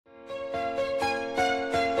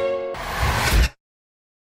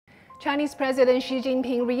Chinese President Xi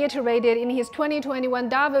Jinping reiterated in his 2021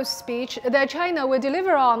 Davos speech that China will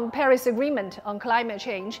deliver on Paris Agreement on climate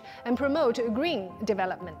change and promote green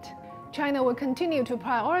development. China will continue to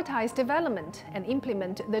prioritize development and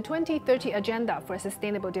implement the 2030 Agenda for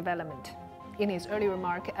Sustainable Development. In his early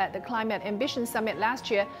remark at the Climate Ambition Summit last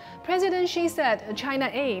year, President Xi said China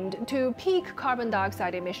aimed to peak carbon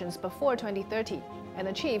dioxide emissions before 2030 and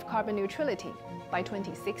achieve carbon neutrality by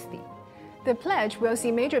 2060. The pledge will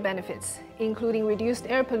see major benefits, including reduced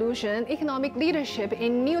air pollution, economic leadership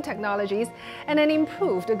in new technologies, and an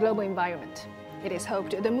improved global environment. It is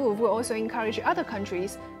hoped the move will also encourage other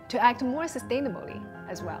countries to act more sustainably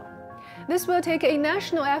as well. This will take a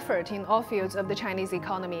national effort in all fields of the Chinese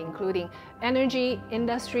economy, including energy,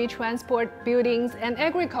 industry, transport, buildings, and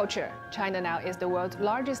agriculture. China now is the world's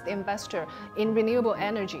largest investor in renewable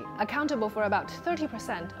energy, accountable for about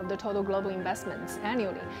 30% of the total global investments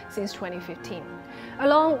annually since 2015.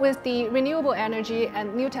 Along with the renewable energy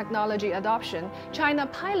and new technology adoption, China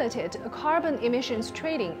piloted carbon emissions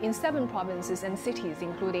trading in 7 provinces and cities,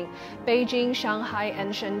 including Beijing, Shanghai,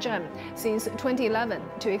 and Shenzhen, since 2011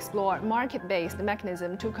 to explore market-based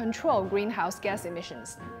mechanism to control greenhouse gas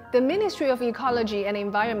emissions. The Ministry of Ecology and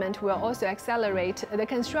Environment will also accelerate the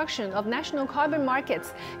construction of national carbon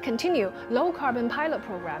markets, continue low-carbon pilot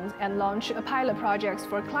programs, and launch pilot projects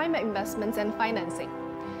for climate investments and financing.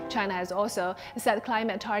 China has also set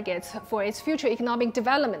climate targets for its future economic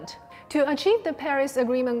development. To achieve the Paris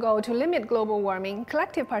Agreement goal to limit global warming,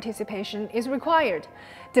 collective participation is required.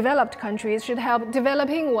 Developed countries should help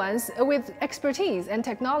developing ones with expertise and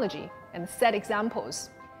technology and set examples.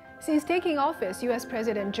 Since taking office, US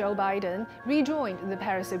President Joe Biden rejoined the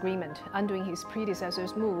Paris Agreement, undoing his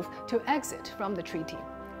predecessor's move to exit from the treaty.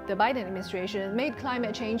 The Biden administration made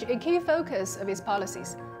climate change a key focus of its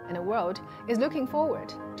policies, and the world is looking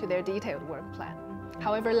forward to their detailed work plan.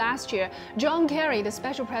 However, last year, John Kerry, the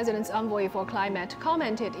Special President's envoy for climate,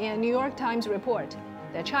 commented in a New York Times report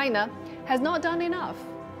that China has not done enough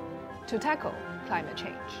to tackle climate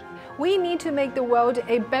change. We need to make the world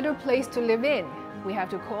a better place to live in. We have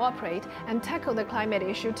to cooperate and tackle the climate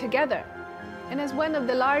issue together. And as one of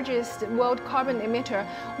the largest world carbon emitter,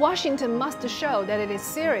 Washington must show that it is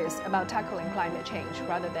serious about tackling climate change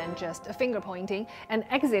rather than just finger-pointing and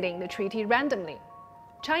exiting the treaty randomly.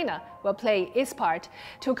 China will play its part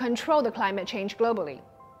to control the climate change globally,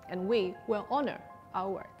 and we will honor our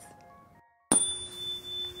words.